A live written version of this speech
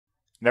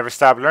Never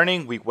Stop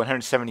Learning, week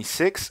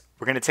 176.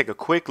 We're going to take a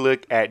quick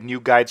look at new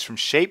guides from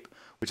shape,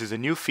 which is a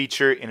new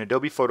feature in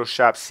Adobe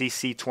Photoshop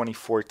CC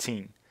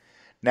 2014.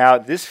 Now,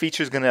 this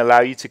feature is going to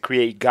allow you to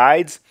create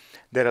guides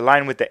that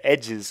align with the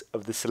edges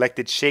of the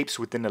selected shapes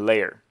within the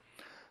layer.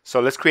 So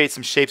let's create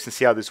some shapes and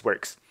see how this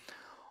works.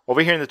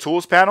 Over here in the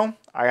Tools panel,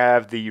 I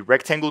have the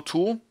Rectangle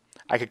tool.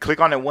 I can click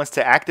on it once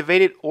to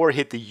activate it or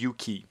hit the U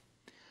key.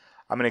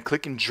 I'm going to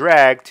click and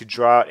drag to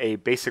draw out a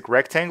basic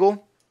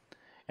rectangle.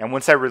 And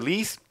once I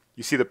release,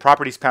 you see the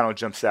Properties panel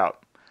jumps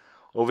out.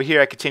 Over here,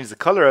 I can change the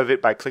color of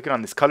it by clicking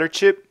on this color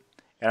chip.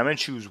 And I'm going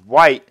to choose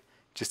white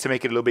just to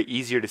make it a little bit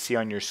easier to see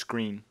on your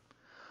screen.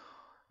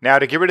 Now,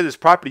 to get rid of this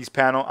Properties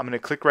panel, I'm going to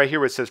click right here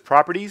where it says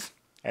Properties,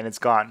 and it's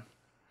gone.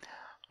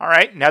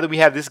 Alright, now that we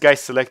have this guy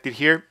selected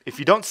here, if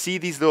you don't see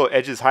these little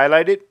edges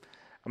highlighted,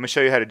 I'm going to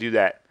show you how to do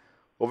that.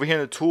 Over here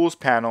in the Tools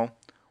panel,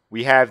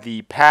 we have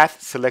the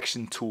Path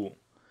Selection tool.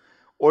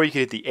 Or you can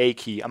hit the A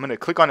key. I'm going to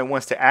click on it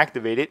once to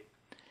activate it.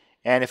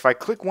 And if I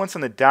click once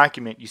on the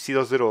document, you see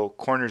those little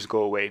corners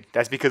go away.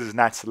 That's because it's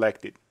not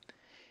selected.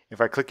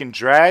 If I click and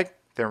drag,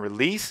 then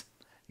release,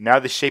 now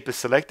the shape is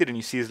selected and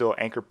you see these little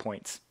anchor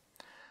points.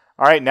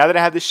 Alright, now that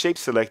I have this shape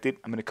selected,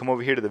 I'm going to come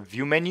over here to the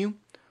View menu,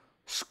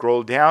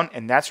 scroll down,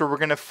 and that's where we're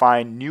going to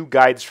find new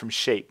guides from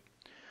shape.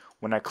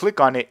 When I click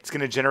on it, it's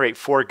going to generate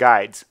 4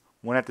 guides.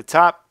 One at the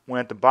top, one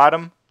at the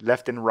bottom,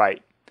 left and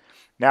right.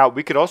 Now,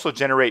 we could also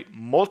generate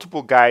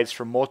multiple guides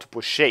for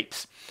multiple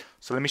shapes.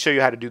 So let me show you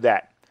how to do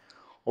that.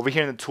 Over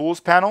here in the Tools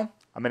panel,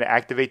 I'm going to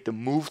activate the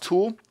Move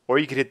tool, or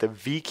you could hit the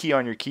V key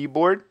on your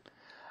keyboard.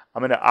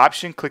 I'm going to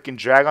Option, click and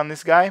drag on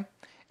this guy.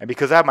 And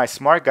because I have my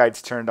Smart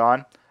Guides turned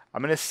on,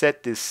 I'm going to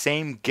set this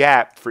same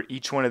gap for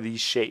each one of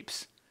these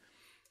shapes.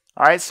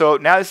 Alright, so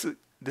now this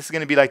is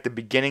going to be like the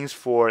beginnings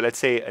for, let's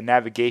say, a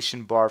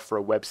navigation bar for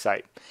a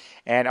website.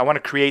 And I want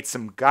to create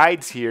some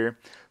guides here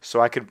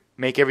so I could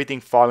make everything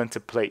fall into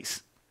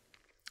place.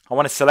 I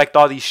want to select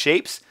all these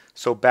shapes.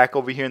 So back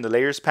over here in the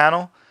Layers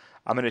panel,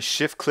 I'm going to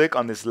shift click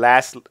on this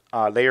last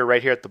layer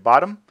right here at the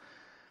bottom.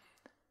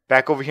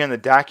 Back over here in the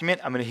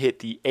document, I'm going to hit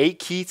the A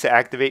key to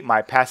activate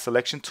my Path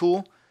Selection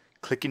tool.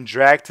 Click and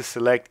drag to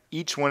select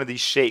each one of these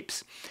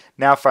shapes.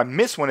 Now if I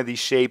miss one of these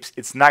shapes,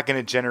 it's not going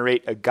to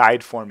generate a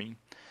guide for me.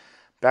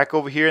 Back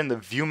over here in the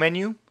View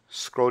menu,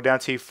 scroll down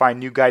till you find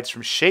New Guides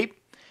from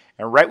Shape.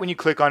 And right when you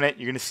click on it,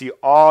 you're going to see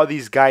all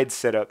these guides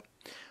set up.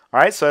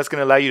 Alright, so that's going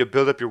to allow you to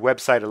build up your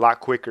website a lot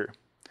quicker.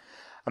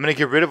 I'm going to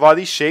get rid of all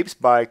these shapes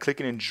by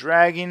clicking and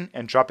dragging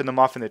and dropping them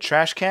off in the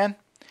trash can.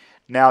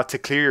 Now to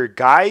clear your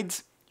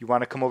guides, you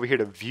want to come over here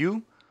to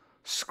View,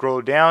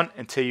 scroll down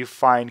until you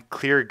find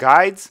Clear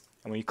Guides.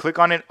 And when you click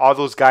on it, all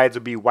those guides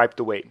will be wiped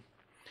away.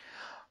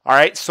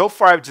 Alright, so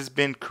far I've just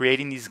been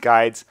creating these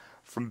guides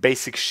from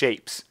basic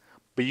shapes.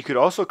 But you could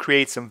also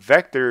create some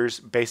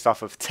vectors based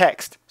off of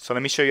text. So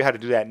let me show you how to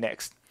do that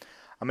next.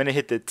 I'm going to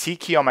hit the T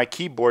key on my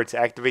keyboard to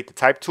activate the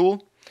Type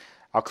tool.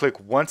 I'll click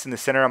once in the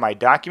center of my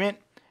document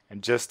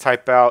and just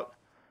type out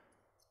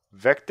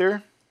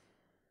vector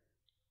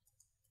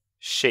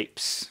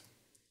shapes.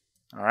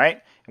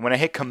 Alright, and when I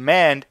hit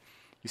Command,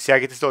 you see I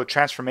get this little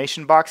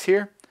transformation box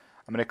here.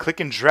 I'm going to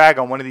click and drag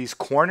on one of these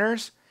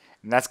corners,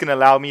 and that's going to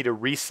allow me to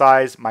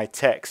resize my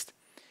text.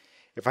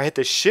 If I hit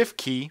the Shift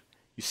key,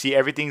 you see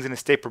everything's going to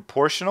stay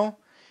proportional.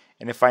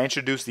 And if I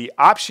introduce the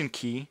Option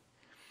key,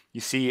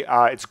 you see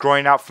it's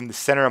growing out from the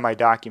center of my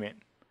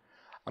document.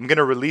 I'm going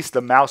to release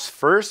the mouse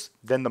first,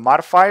 then the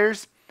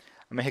modifiers.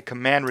 I'm going to hit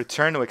Command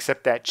Return to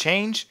accept that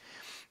change.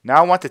 Now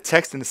I want the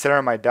text in the center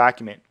of my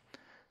document.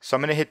 So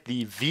I'm going to hit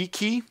the V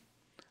key.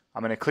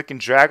 I'm going to click and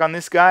drag on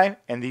this guy,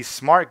 and these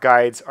Smart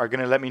Guides are going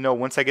to let me know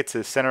once I get to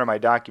the center of my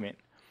document.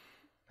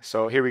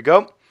 So here we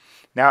go.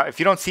 Now if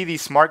you don't see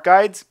these Smart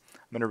Guides,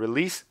 I'm going to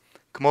release,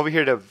 come over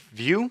here to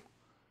View,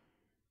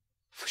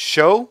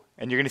 Show,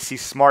 and you're going to see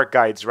Smart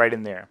Guides right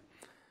in there.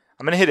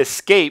 I'm going to hit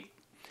Escape.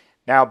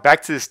 Now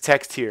back to this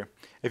text here.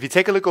 If you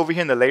take a look over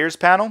here in the Layers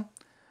panel,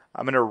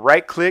 I'm going to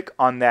right click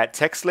on that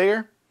text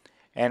layer,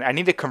 and I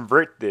need to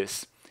convert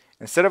this.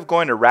 Instead of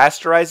going to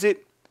rasterize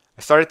it,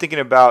 I started thinking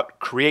about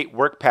create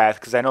work path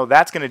because I know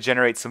that's going to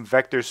generate some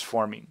vectors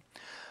for me.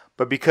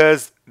 But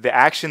because the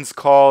action's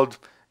called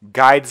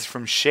guides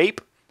from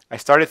shape, I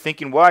started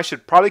thinking, well, I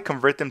should probably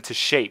convert them to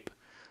shape.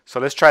 So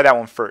let's try that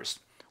one first.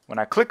 When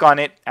I click on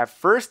it, at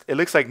first it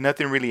looks like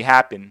nothing really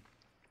happened.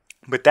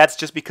 But that's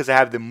just because I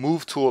have the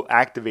Move tool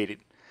activated.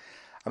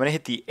 I'm going to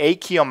hit the A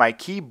key on my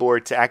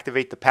keyboard to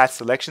activate the Path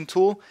Selection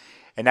tool.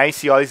 And now you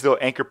see all these little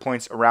anchor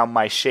points around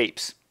my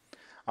shapes.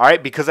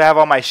 Alright, because I have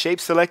all my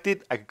shapes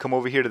selected, I can come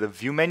over here to the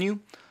View menu,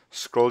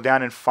 scroll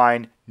down and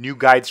find New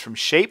Guides from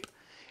Shape.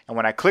 And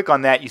when I click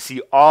on that, you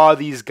see all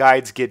these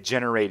guides get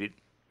generated.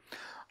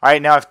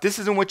 Alright, now if this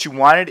isn't what you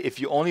wanted, if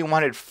you only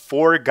wanted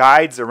 4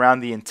 guides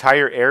around the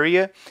entire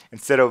area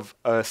instead of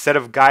a set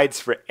of guides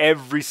for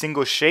every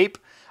single shape,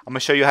 I'm going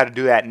to show you how to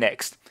do that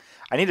next.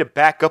 I need to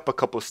back up a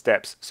couple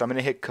steps. So I'm going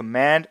to hit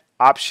Command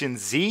Option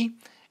Z,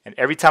 and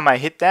every time I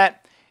hit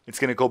that, it's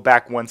going to go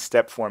back one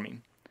step for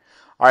me.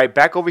 Alright,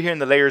 back over here in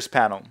the Layers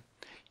panel,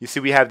 you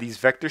see we have these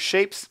vector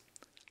shapes.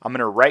 I'm going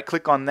to right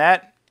click on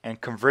that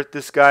and convert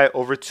this guy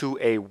over to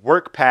a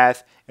work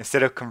path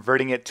instead of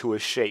converting it to a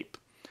shape.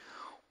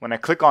 When I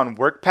click on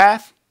work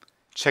path,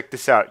 check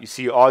this out. You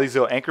see all these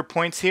little anchor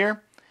points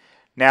here.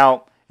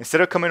 Now,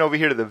 instead of coming over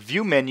here to the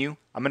view menu,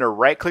 I'm going to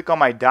right click on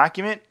my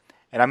document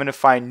and I'm going to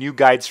find new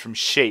guides from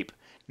shape.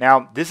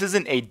 Now, this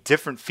isn't a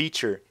different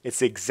feature. It's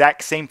the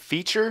exact same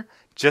feature,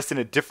 just in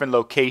a different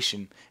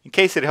location, in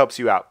case it helps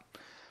you out.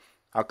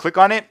 I'll click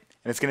on it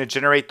and it's going to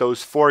generate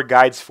those 4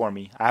 guides for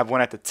me. I have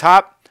one at the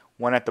top,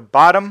 one at the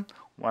bottom,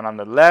 one on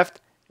the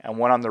left, and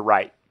one on the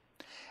right.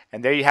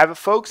 And there you have it,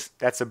 folks.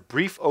 That's a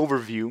brief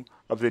overview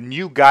of the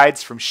new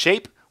guides from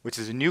shape, which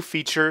is a new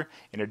feature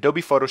in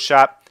Adobe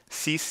Photoshop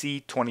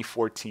CC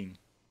 2014.